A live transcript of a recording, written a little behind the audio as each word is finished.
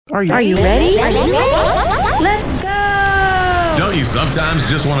Are you ready? Let's go! Don't you sometimes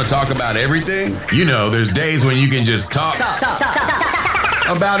just want to talk about everything? You know, there's days when you can just talk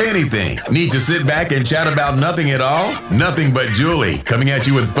about anything. Need to sit back and chat about nothing at all? Nothing But Julie, coming at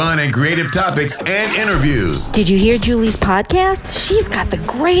you with fun and creative topics and interviews. Did you hear Julie's podcast? She's got the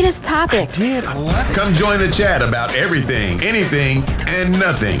greatest topic. Come join the chat about everything, anything, and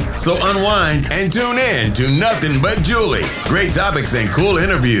nothing. So unwind and tune in to Nothing But Julie. Great topics and cool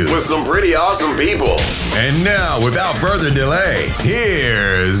interviews with some pretty awesome people. And now, without further delay,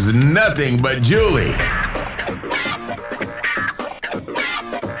 here's Nothing But Julie.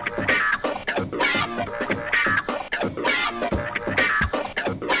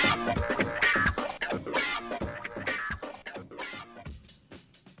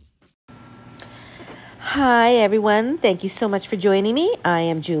 Hi, everyone. Thank you so much for joining me. I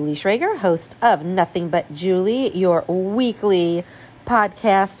am Julie Schrager, host of Nothing But Julie, your weekly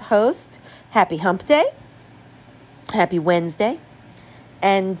podcast host. Happy Hump Day. Happy Wednesday.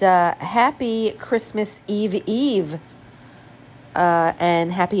 And happy Christmas Eve.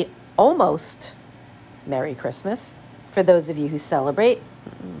 And happy almost Merry Christmas for those of you who celebrate.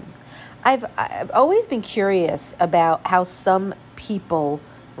 I've always been curious about how some people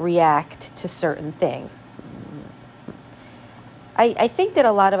react to certain things. I think that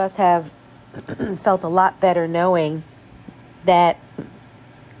a lot of us have felt a lot better knowing that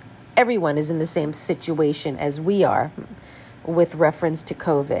everyone is in the same situation as we are with reference to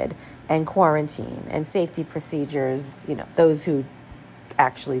COVID and quarantine and safety procedures, you know, those who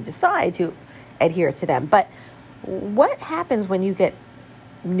actually decide to adhere to them. But what happens when you get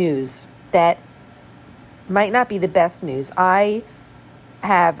news that might not be the best news? I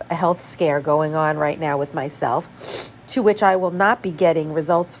have a health scare going on right now with myself, to which I will not be getting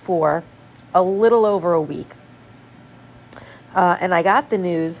results for a little over a week. And I got the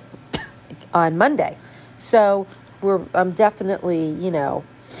news on Monday. So I'm definitely,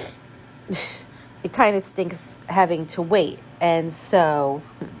 it kind of stinks having to wait. And so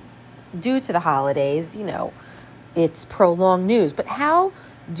due to the holidays, it's prolonged news. But how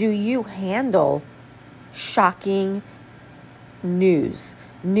do you handle shocking news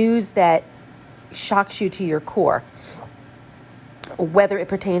that shocks you to your core, whether it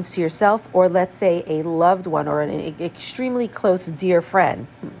pertains to yourself or, let's say, a loved one or an extremely close dear friend?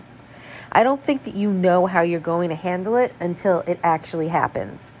 I don't think that you know how you're going to handle it until it actually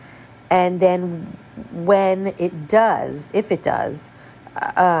happens. And then when it does, if it does,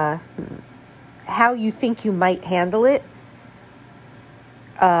 how you think you might handle it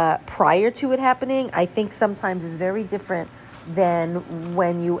prior to it happening, I think sometimes is very different than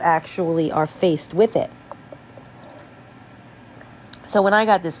when you actually are faced with it. So when I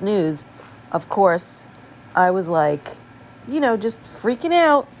got this news, of course, I was like, just freaking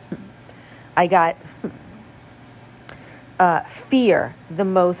out. I got fear, the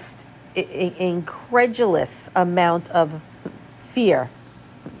most incredulous amount of fear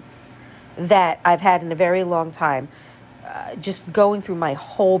that I've had in a very long time, just going through my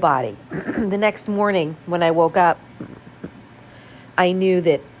whole body. The next morning when I woke up, I knew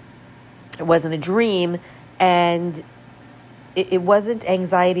that it wasn't a dream, and it wasn't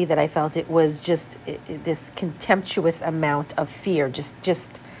anxiety that I felt. It was just this contemptuous amount of fear, just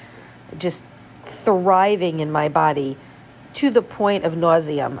thriving in my body to the point of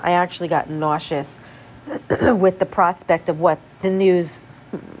nauseum. I actually got nauseous with the prospect of what the news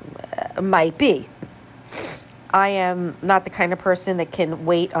might be. I am not the kind of person that can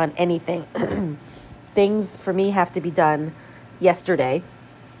wait on anything. Things for me have to be done yesterday,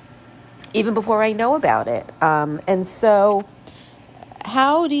 even before I know about it. And so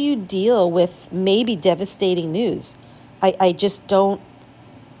how do you deal with maybe devastating news? I just don't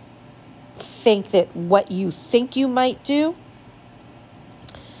think that what you think you might do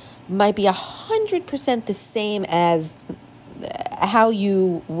might be 100% the same as how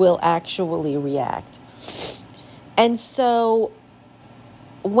you will actually react. And so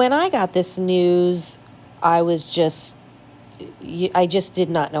when I got this news, I just did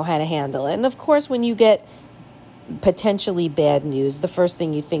not know how to handle it. And of course, when you get potentially bad news, the first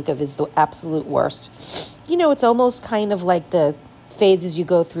thing you think of is the absolute worst. It's almost kind of like the phases you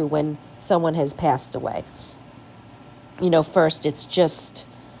go through when someone has passed away. First it's just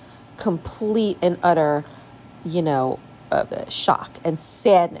complete and utter, shock and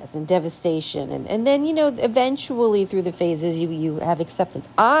sadness and devastation. And then, eventually through the phases, you have acceptance.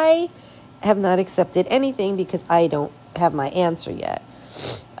 I have not accepted anything because I don't have my answer yet.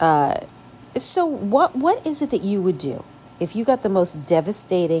 So what is it that you would do if you got the most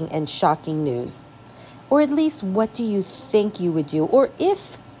devastating and shocking news? Or at least, what do you think you would do? Or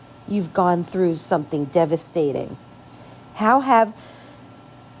if you've gone through something devastating. How have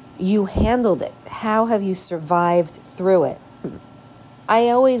you handled it? How have you survived through it? I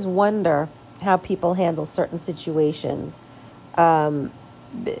always wonder how people handle certain situations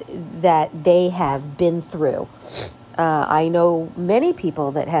that they have been through. I know many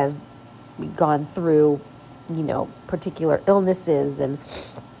people that have gone through, particular illnesses and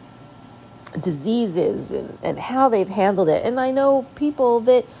diseases and how they've handled it. And I know people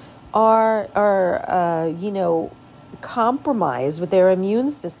that are compromised with their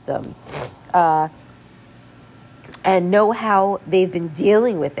immune system and know how they've been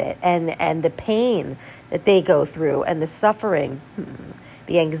dealing with it and the pain that they go through and the suffering,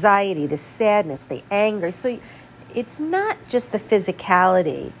 the anxiety, the sadness, the anger. So it's not just the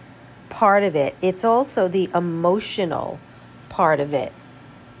physicality part of it. It's also the emotional part of it.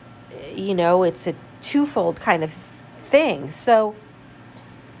 It's a twofold kind of thing. So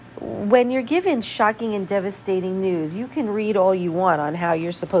when you're given shocking and devastating news, you can read all you want on how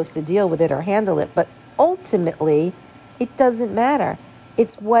you're supposed to deal with it or handle it, but ultimately, it doesn't matter.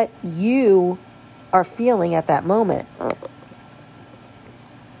 It's what you are feeling at that moment.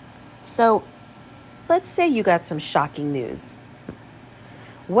 So let's say you got some shocking news.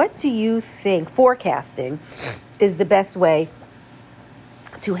 What do you think forecasting is the best way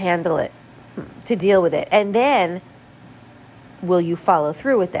to handle it, to deal with it? And then will you follow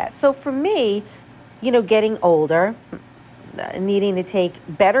through with that? So for me, getting older, needing to take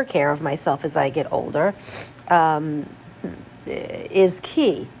better care of myself as I get older is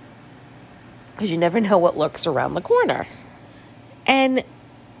key, because you never know what lurks around the corner. And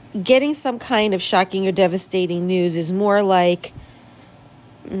getting some kind of shocking or devastating news is more like,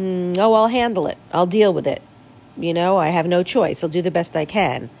 I'll handle it. I'll deal with it. I have no choice. I'll do the best I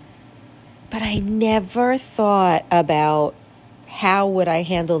can. But I never thought about how would I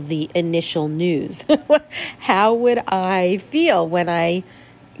handle the initial news? How would I feel when I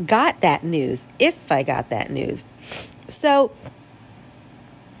got that news, if I got that news? So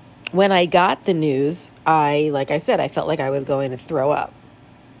when I got the news, like I said, I felt like I was going to throw up.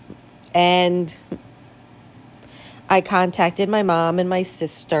 And I contacted my mom and my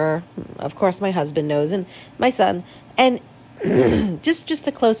sister. Of course, my husband knows, and my son, and just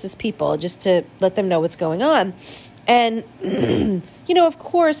the closest people, just to let them know what's going on. And, of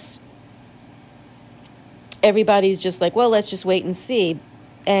course, everybody's just like, well, let's just wait and see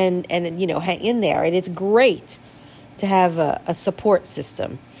and hang in there. And it's great to have a support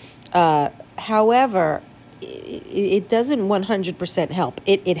system. However, it doesn't 100% help.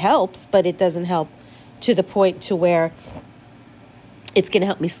 It helps, but it doesn't help to the point to where it's going to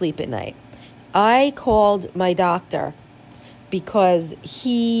help me sleep at night. I called my doctor because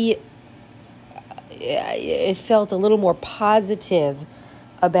it felt a little more positive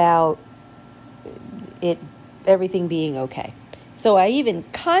about everything being okay. So I even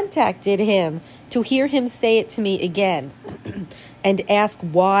contacted him to hear him say it to me again and ask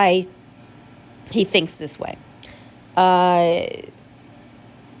why he thinks this way.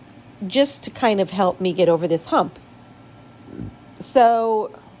 Just to kind of help me get over this hump.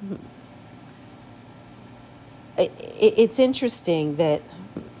 So it's interesting that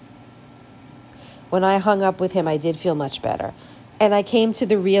when I hung up with him, I did feel much better. And I came to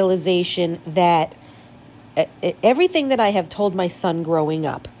the realization that everything that I have told my son growing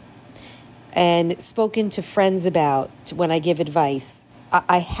up and spoken to friends about when I give advice,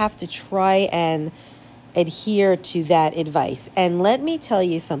 I have to try and adhere to that advice. And let me tell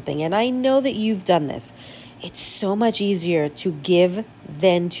you something, and I know that you've done this. It's so much easier to give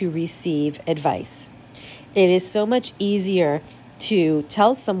than to receive advice. It is so much easier to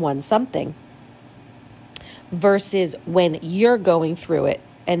tell someone something versus when you're going through it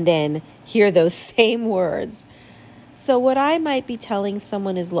and then hear those same words. So what I might be telling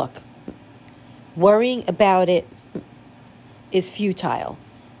someone is, look, worrying about it is futile,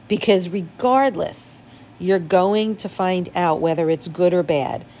 because regardless, you're going to find out whether it's good or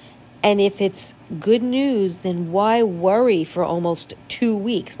bad. And if it's good news, then why worry for almost 2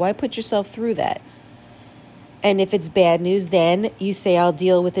 weeks? Why put yourself through that? And if it's bad news, then you say, I'll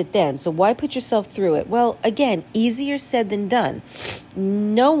deal with it then. So why put yourself through it? Well, again, easier said than done.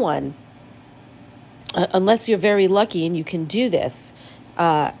 No one, unless you're very lucky and you can do this,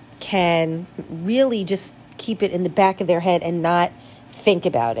 can really just keep it in the back of their head and not think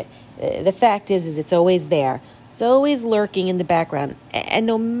about it. The fact is it's always there. It's always lurking in the background. And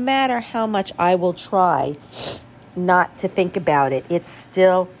no matter how much I will try not to think about it, it's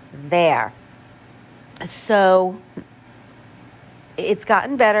still there. So it's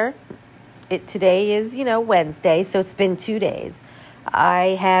gotten better. Today is, Wednesday, so it's been 2 days.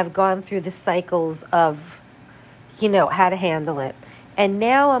 I have gone through the cycles of, how to handle it. And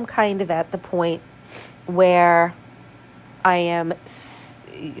now I'm kind of at the point where I am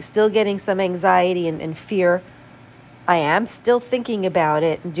still getting some anxiety and fear. I am still thinking about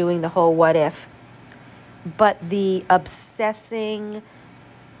it and doing the whole what if. But the obsessing,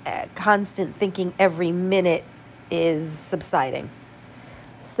 constant thinking every minute is subsiding.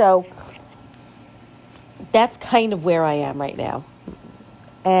 So that's kind of where I am right now.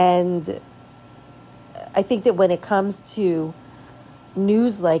 And I think that when it comes to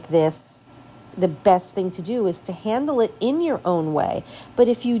news like this, the best thing to do is to handle it in your own way. But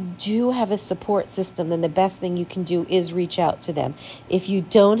if you do have a support system, then the best thing you can do is reach out to them. If you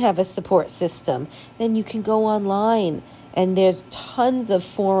don't have a support system, then you can go online, and there's tons of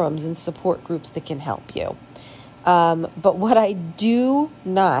forums and support groups that can help you. But what I do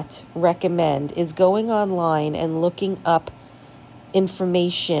not recommend is going online and looking up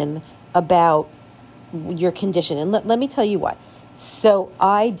information about your condition. And let me tell you what. So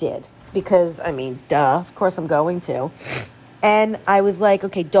I did, because, of course I'm going to. And I was like,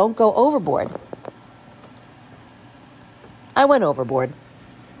 okay, don't go overboard. I went overboard.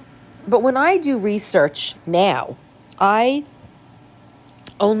 But when I do research now, I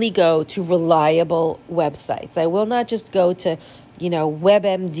only go to reliable websites. I will not just go to,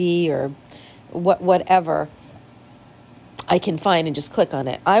 WebMD or whatever I can find and just click on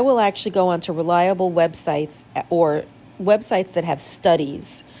it. I will actually go onto reliable websites or websites that have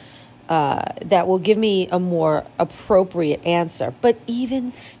studies that will give me a more appropriate answer. But even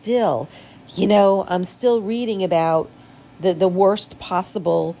still, I'm still reading about the worst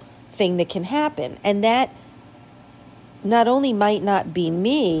possible thing that can happen. And that not only might not be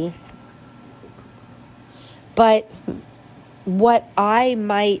me, but what I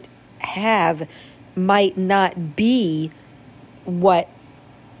might have might not be what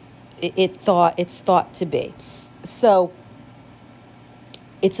it's thought to be. So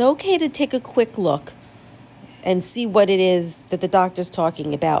it's okay to take a quick look and see what it is that the doctor's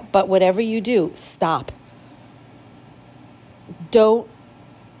talking about. But whatever you do, stop. Don't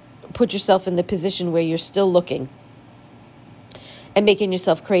put yourself in the position where you're still looking and making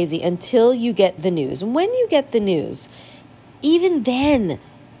yourself crazy until you get the news. And when you get the news, even then,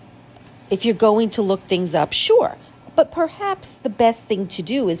 if you're going to look things up, sure. But perhaps the best thing to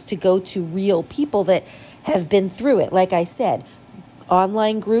do is to go to real people that have been through it. Like I said,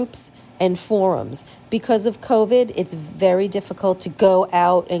 online groups and forums. Because of COVID, it's very difficult to go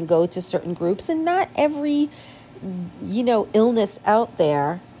out and go to certain groups. And not every, illness out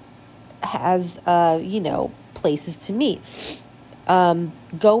there has, places to meet.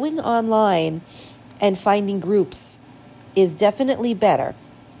 Going online and finding groups is definitely better.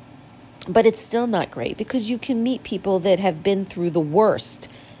 But it's still not great, because you can meet people that have been through the worst,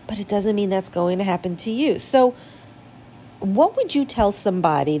 but it doesn't mean that's going to happen to you. So what would you tell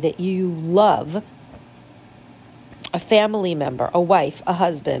somebody that you love, a family member, a wife, a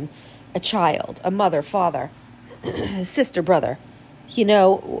husband, a child, a mother, father, sister, brother?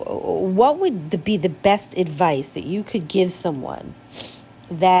 What would be the best advice that you could give someone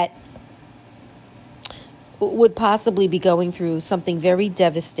that would possibly be going through something very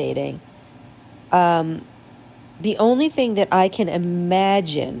devastating? The only thing that I can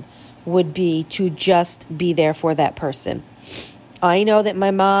imagine would be to just be there for that person. I know that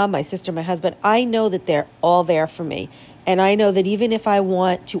my mom, my sister, my husband, I know that they're all there for me. And I know that even if I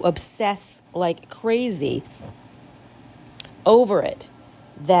want to obsess like crazy over it,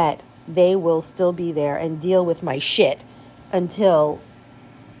 that they will still be there and deal with my shit until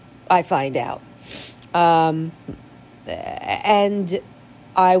I find out. And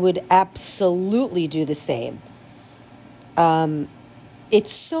I would absolutely do the same.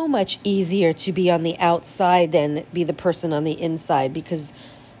 It's so much easier to be on the outside than be the person on the inside, because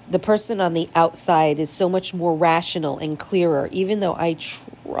the person on the outside is so much more rational and clearer, even though I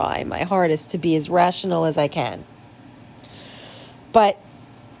try my hardest to be as rational as I can. But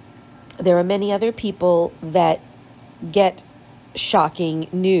there are many other people that get shocking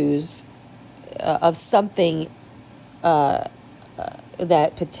news of something that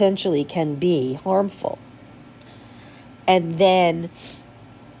potentially can be harmful. And then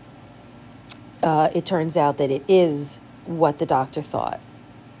it turns out that it is what the doctor thought.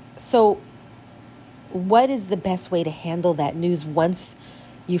 So what is the best way to handle that news once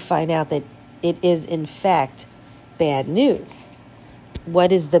you find out that it is in fact bad news?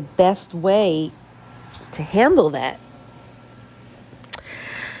 What is the best way to handle that?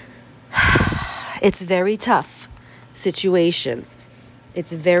 It's a very tough situation.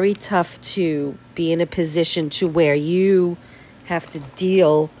 It's very tough to be in a position to where you have to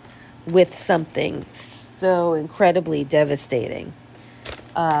deal with something so incredibly devastating.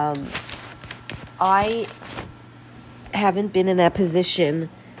 I haven't been in that position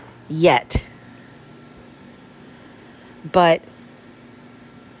yet, but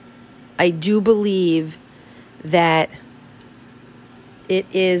I do believe that it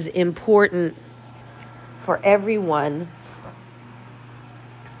is important for everyone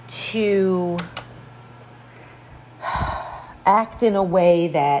to act in a way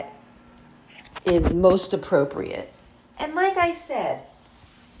that is most appropriate. And like I said,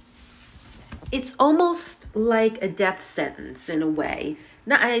 it's almost like a death sentence in a way.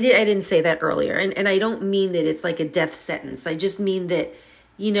 No, I didn't say that earlier. And I don't mean that it's like a death sentence. I just mean that,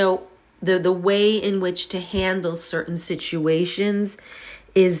 the way in which to handle certain situations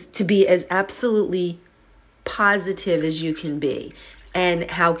is to be as absolutely positive as you can be.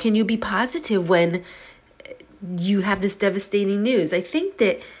 And how can you be positive when you have this devastating news? I think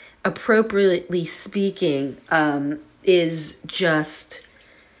that appropriately speaking is just,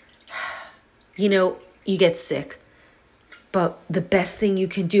 you get sick. But the best thing you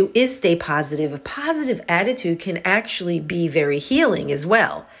can do is stay positive. A positive attitude can actually be very healing as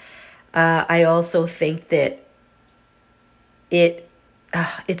well. I also think that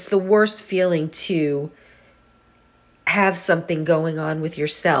it's the worst feeling to have something going on with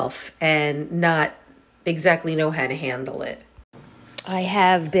yourself and not exactly know how to handle it. I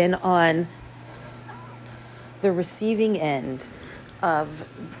have been on the receiving end of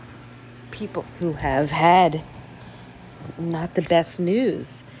people who have had not the best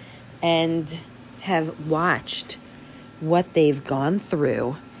news and have watched what they've gone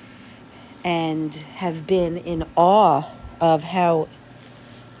through and have been in awe of how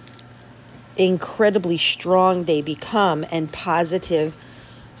incredibly strong they become and positive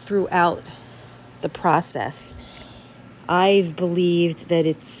throughout the process. I've believed that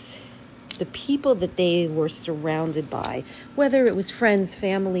it's the people that they were surrounded by, whether it was friends,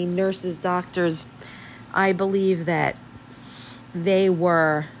 family, nurses, doctors. I believe that they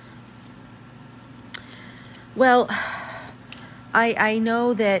were, I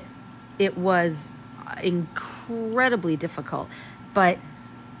know that it was incredibly difficult, but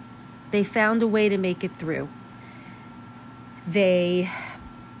they found a way to make it through. They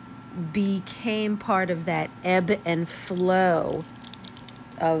became part of that ebb and flow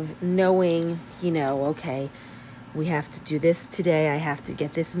of knowing, okay, we have to do this today. I have to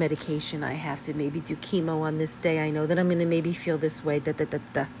get this medication. I have to maybe do chemo on this day. I know that I'm going to maybe feel this way.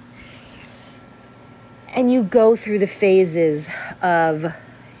 And you go through the phases of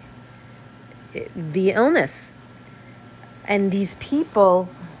the illness. And these people,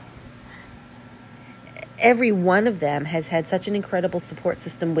 every one of them has had such an incredible support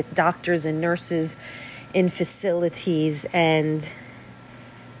system with doctors and nurses in facilities, and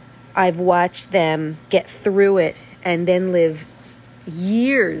I've watched them get through it and then live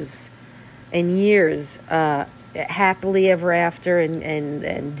years and years happily ever after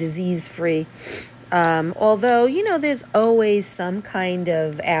and disease-free. Although, there's always some kind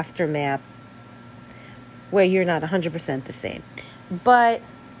of aftermath where you're not 100% the same. But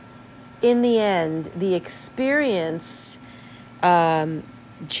in the end, the experience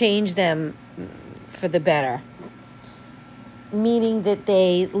changed them for the better. Meaning that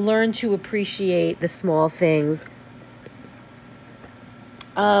they learn to appreciate the small things.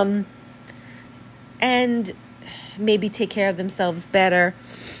 And maybe take care of themselves better.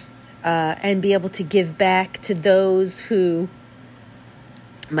 And be able to give back to those who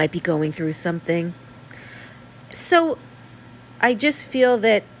might be going through something. So I just feel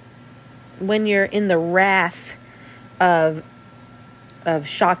that when you're in the wrath of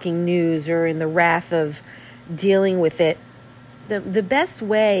shocking news or in the wrath of dealing with it, the best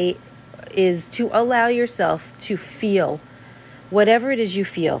way is to allow yourself to feel whatever it is you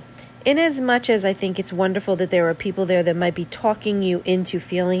feel. In as much as I think it's wonderful that there are people there that might be talking you into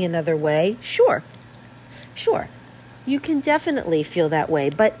feeling another way, sure. You can definitely feel that way,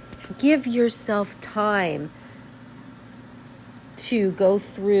 but give yourself time to go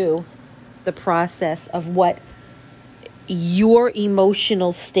through the process of what your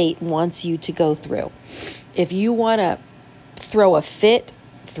emotional state wants you to go through. If you want to throw a fit,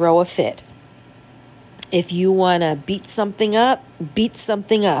 throw a fit. If you want to beat something up, beat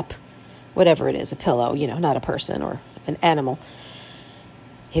something up. Whatever it is, a pillow, not a person or an animal.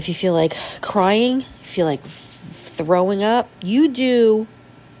 If you feel like crying, feel like throwing up, you do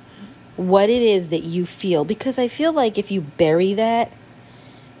what it is that you feel. Because I feel like if you bury that,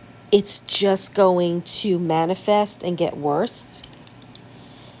 it's just going to manifest and get worse.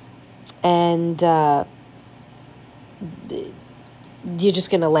 And you're just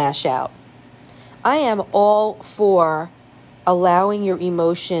going to lash out. I am all for allowing your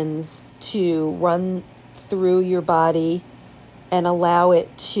emotions to run through your body and allow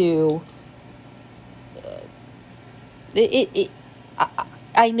it to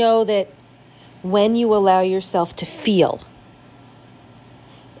I know that when you allow yourself to feel,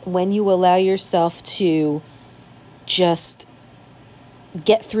 when you allow yourself to just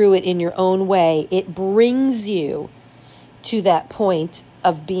get through it in your own way, it brings you to that point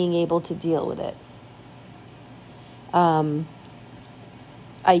of being able to deal with it.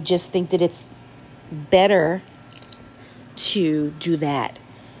 I just think that it's better to do that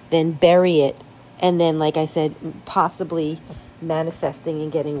than bury it and then, like I said, possibly manifesting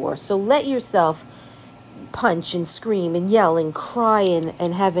and getting worse. So let yourself punch and scream and yell and cry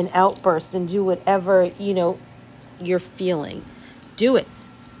and have an outburst and do whatever, you're feeling. Do it.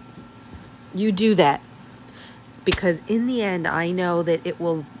 You do that. Because in the end, I know that it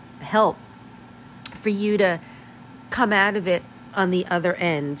will help for you to come out of it on the other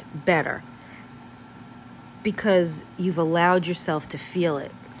end better. Because you've allowed yourself to feel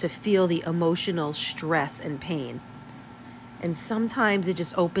it, to feel the emotional stress and pain. And sometimes it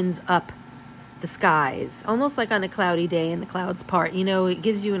just opens up the skies, almost like on a cloudy day and the clouds part. It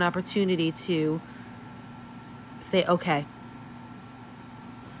gives you an opportunity to say, okay,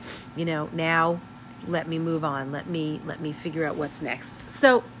 now let me move on. Let me figure out what's next.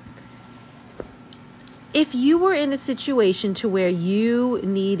 So if you were in a situation to where you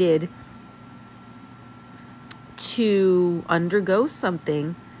needed to undergo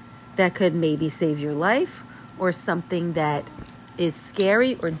something that could maybe save your life, or something that is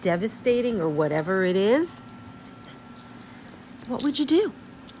scary or devastating or whatever it is, what would you do?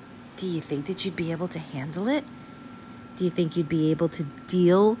 Do you think that you'd be able to handle it? Do you think you'd be able to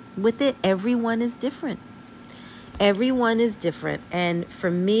deal with it? Everyone is different. Everyone is different. And for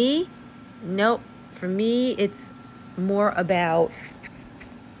me, nope. For me, it's more about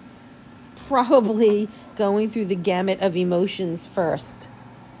probably going through the gamut of emotions first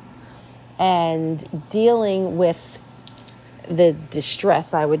and dealing with the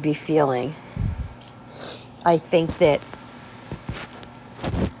distress I would be feeling. I think that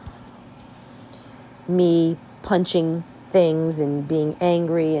me punching things and being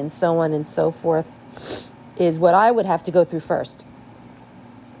angry and so on and so forth is what I would have to go through first.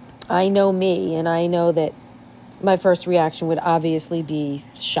 I know me, and I know that my first reaction would obviously be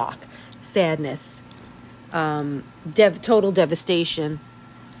shock, sadness, total devastation,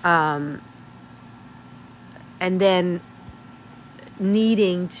 and then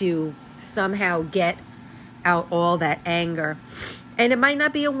needing to somehow get out all that anger. And it might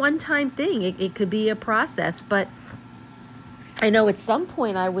not be a one-time thing. It could be a process, but I know at some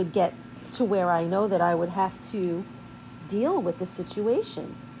point I would get to where I know that I would have to deal with the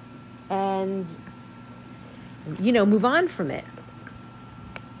situation and, move on from it.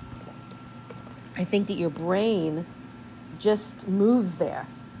 I think that your brain just moves there.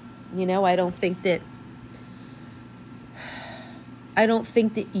 I don't think that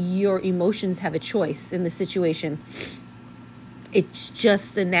your emotions have a choice in the situation. It's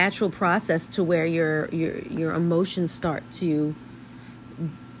just a natural process to where your emotions start to,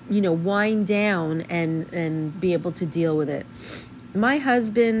 wind down and be able to deal with it. My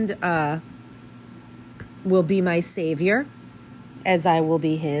husband will be my savior, as I will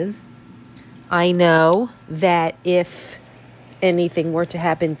be his. I know that if anything were to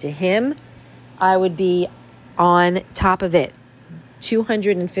happen to him, I would be on top of it,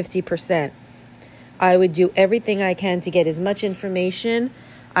 250%. I would do everything I can to get as much information.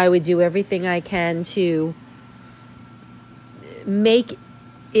 I would do everything I can to make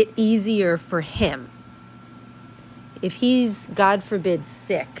it easier for him. If he's, God forbid,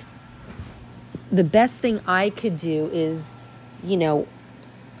 sick, the best thing I could do is,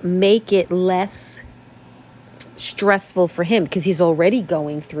 make it less stressful for him because he's already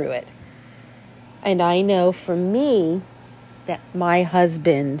going through it. And I know for me that my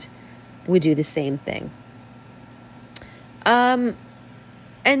husband would do the same thing. And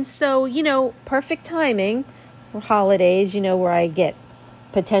so, perfect timing for holidays, where I get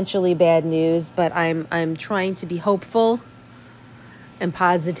potentially bad news, but I'm trying to be hopeful and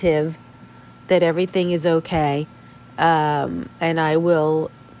positive that everything is okay. And I will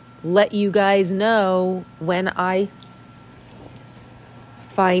let you guys know when I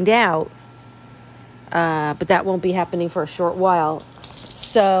find out. But that won't be happening for a short while.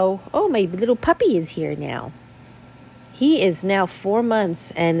 So, my little puppy is here now. He is now 4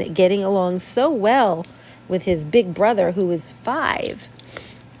 months and getting along so well with his big brother, who is 5.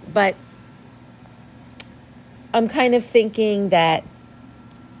 But I'm kind of thinking that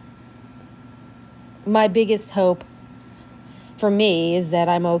my biggest hope for me is that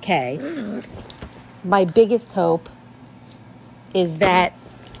I'm okay. My biggest hope is that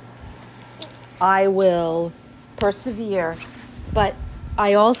I will persevere, but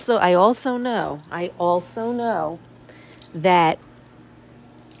I also know that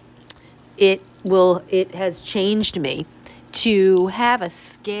it has changed me to have a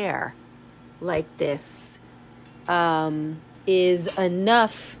scare like this is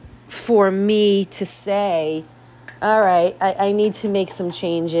enough for me to say, all right, I need to make some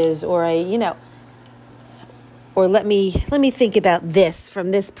changes, or or let me think about this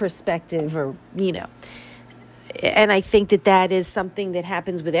from this perspective, or and I think that is something that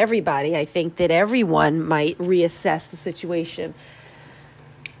happens with everybody. I think that everyone might reassess the situation.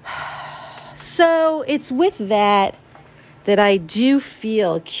 So it's with that I do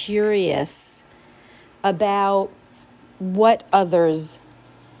feel curious about what others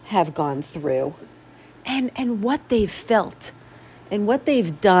have gone through and what they've felt and what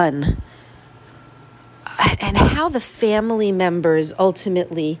they've done and how the family members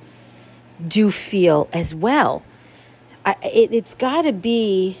ultimately do feel as well. It's got to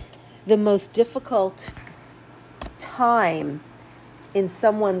be the most difficult time in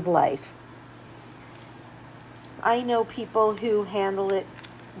someone's life. I know people who handle it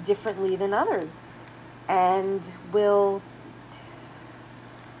differently than others and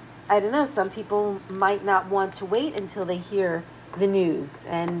some people might not want to wait until they hear the news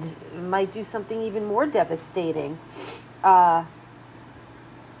and might do something even more devastating. I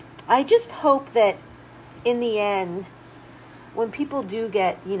just hope that in the end, when people do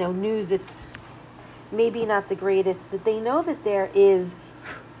get, news, it's maybe not the greatest, that they know that there is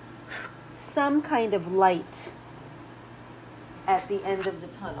some kind of light at the end of the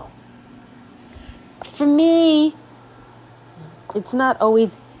tunnel. For me, it's not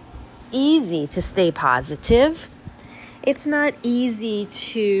always easy to stay positive. It's not easy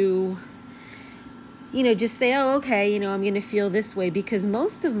to, just say, oh, okay, I'm going to feel this way, because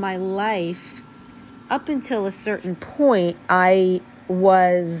most of my life, up until a certain point, I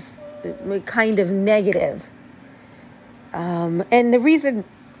was kind of negative. And the reason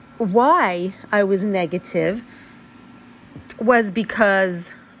why I was negative was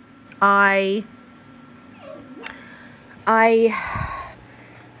because I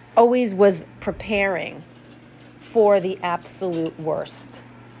always was preparing for the absolute worst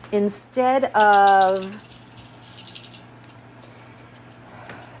instead of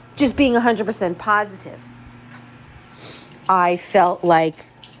just being 100% positive. I felt like,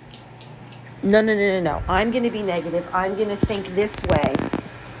 no. I'm going to be negative. I'm going to think this way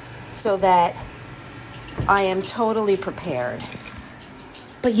so that I am totally prepared.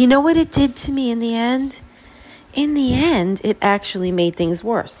 But you know what it did to me in the end? In the end, it actually made things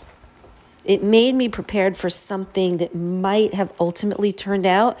worse. It made me prepared for something that might have ultimately turned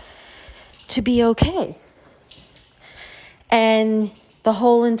out to be okay. And the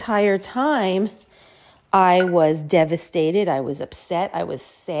whole entire time, I was devastated, I was upset, I was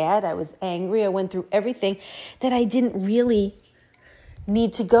sad, I was angry. I went through everything that I didn't really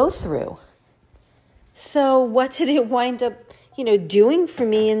need to go through. So what did it wind up, doing for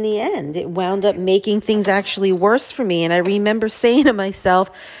me in the end? It wound up making things actually worse for me. And I remember saying to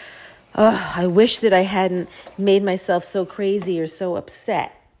myself, oh, I wish that I hadn't made myself so crazy or so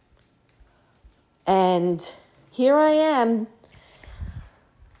upset. And here I am,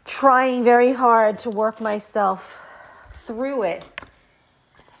 trying very hard to work myself through it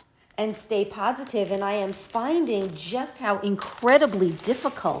and stay positive. And I am finding just how incredibly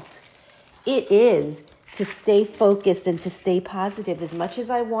difficult it is to stay focused and to stay positive as much as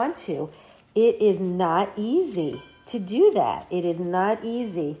I want to. It is not easy to do that. It is not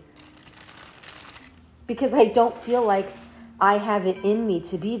easy because I don't feel like I have it in me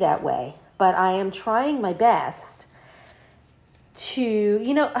to be that way. But I am trying my best to,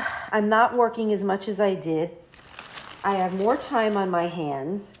 I'm not working as much as I did. I have more time on my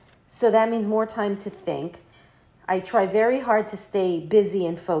hands, so that means more time to think. I try very hard to stay busy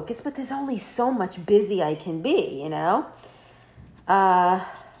and focused, but there's only so much busy I can be,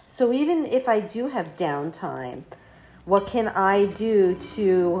 So even if I do have downtime, what can I do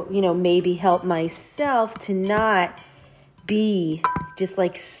to, maybe help myself to not be just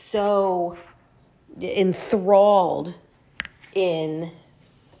like so enthralled in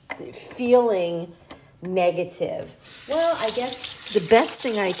feeling negative? Well, I guess the best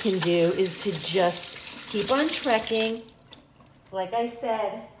thing I can do is to just keep on trekking. Like I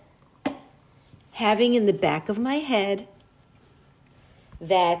said, having in the back of my head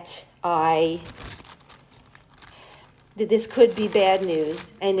that this could be bad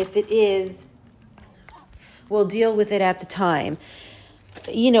news. And if it is, we'll deal with it at the time.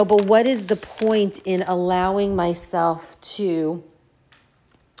 But what is the point in allowing myself to,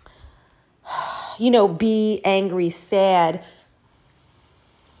 be angry, sad,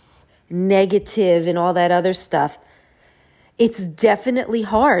 negative, and all that other stuff? It's definitely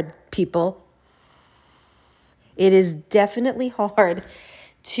hard, people. It is definitely hard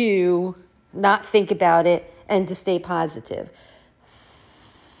to not think about it and to stay positive.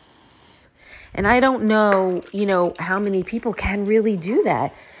 And I don't know, how many people can really do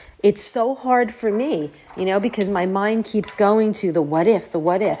that. It's so hard for me, because my mind keeps going to the what if.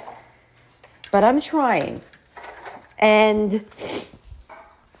 But I'm trying. And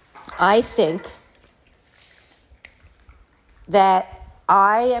I think that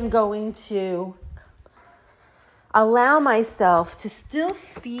I am going to allow myself to still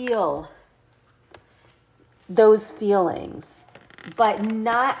feel those feelings, but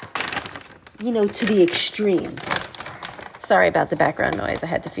not, to the extreme. Sorry about the background noise. I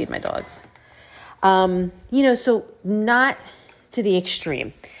had to feed my dogs. So not to the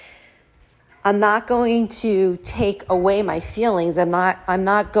extreme. I'm not going to take away my feelings. I'm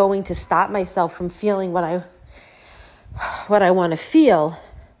not going to stop myself from feeling what I want to feel.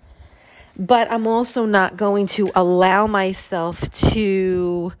 But I'm also not going to allow myself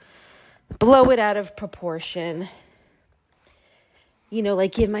to blow it out of proportion.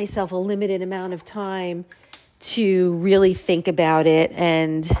 Give myself a limited amount of time to really think about it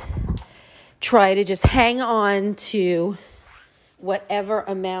and try to just hang on to whatever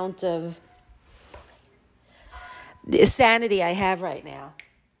amount of sanity I have right now.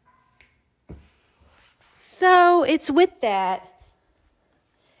 So it's with that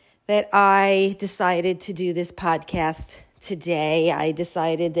I decided to do this podcast today. I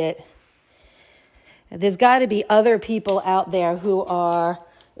decided that there's got to be other people out there who are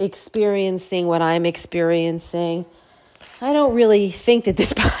experiencing what I'm experiencing. I don't really think that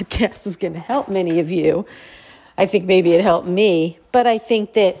this podcast is going to help many of you. I think maybe it helped me, but I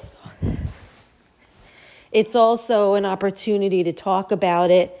think that it's also an opportunity to talk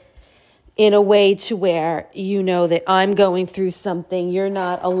about it in a way to where that I'm going through something. You're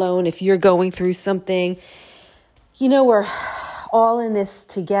not alone if you're going through something. We're all in this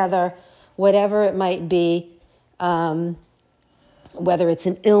together, whatever it might be, whether it's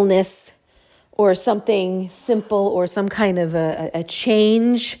an illness or something simple or some kind of a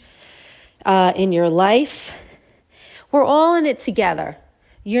change in your life. We're all in it together.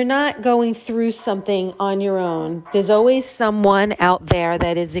 You're not going through something on your own. There's always someone out there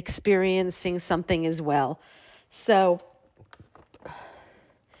that is experiencing something as well. So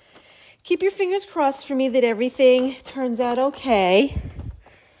keep your fingers crossed for me that everything turns out okay.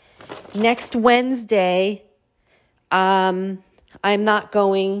 Next Wednesday, I'm not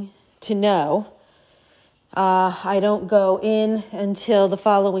going to know. I don't go in until the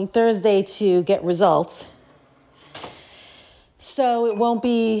following Thursday to get results. So it won't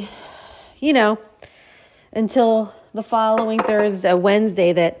be, until the following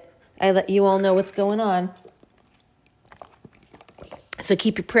Wednesday that I let you all know what's going on. So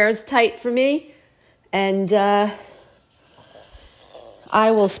keep your prayers tight for me, and I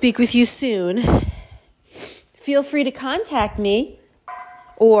will speak with you soon. Feel free to contact me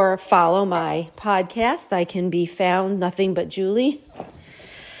or follow my podcast. I can be found Nothing But Julie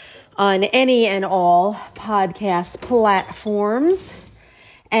on any and all podcast platforms.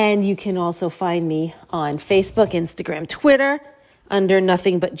 And you can also find me on Facebook, Instagram, Twitter under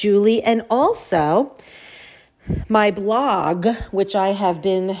Nothing But Julie. And also my blog, which I have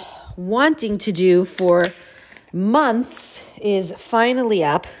been wanting to do for months, is finally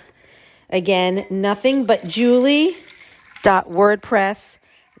up. Again,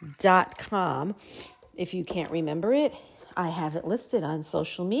 nothingbutjulie.wordpress.com. If you can't remember it, I have it listed on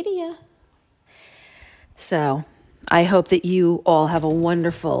social media. So I hope that you all have a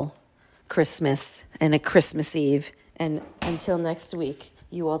wonderful Christmas and a Christmas Eve. And until next week,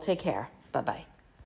 you all take care. Bye-bye.